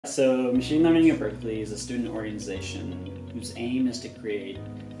So Machine Learning at Berkeley is a student organization whose aim is to create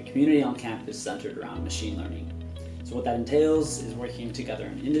a community on campus centered around machine learning. So what that entails is working together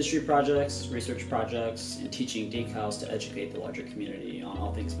in industry projects, research projects, and teaching decals to educate the larger community on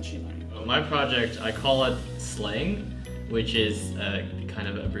all things machine learning. My project, I call it SLANG, which is a kind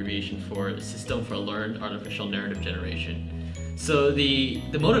of abbreviation for System for Learned Artificial Narrative Generation. So the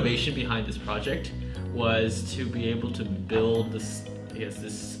motivation behind this project was to be able to build this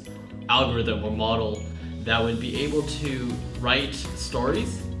algorithm or model that would be able to write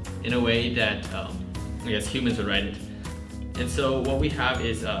stories in a way that humans would write it. And so what we have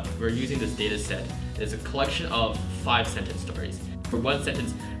is we're using this data set. There's a collection of 5-sentence stories. For one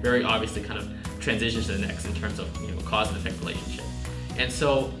sentence, very obviously kind of transitions to the next in terms of cause and effect relationship. And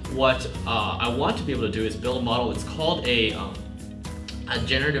so what I want to be able to do is build a model that's called a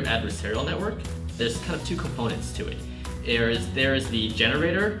generative adversarial network. There's kind of two components to it. There's the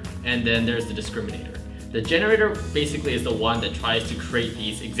generator, and then there's the discriminator. The generator basically is the one that tries to create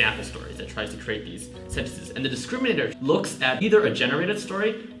these example stories, that tries to create these sentences. And the discriminator looks at either a generated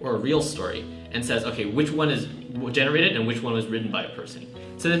story or a real story and says, okay, which one is generated and which one was written by a person.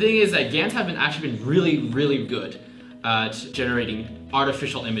 So the thing is that GANs have actually been really good at generating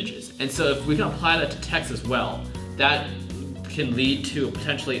artificial images. And so if we can apply that to text as well, that can lead to a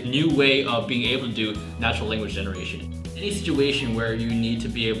potentially new way of being able to do natural language generation. Any situation where you need to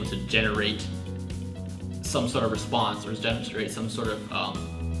be able to generate some sort of response or generate some sort of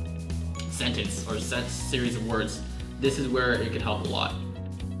sentence or series of words, this is where it can help a lot.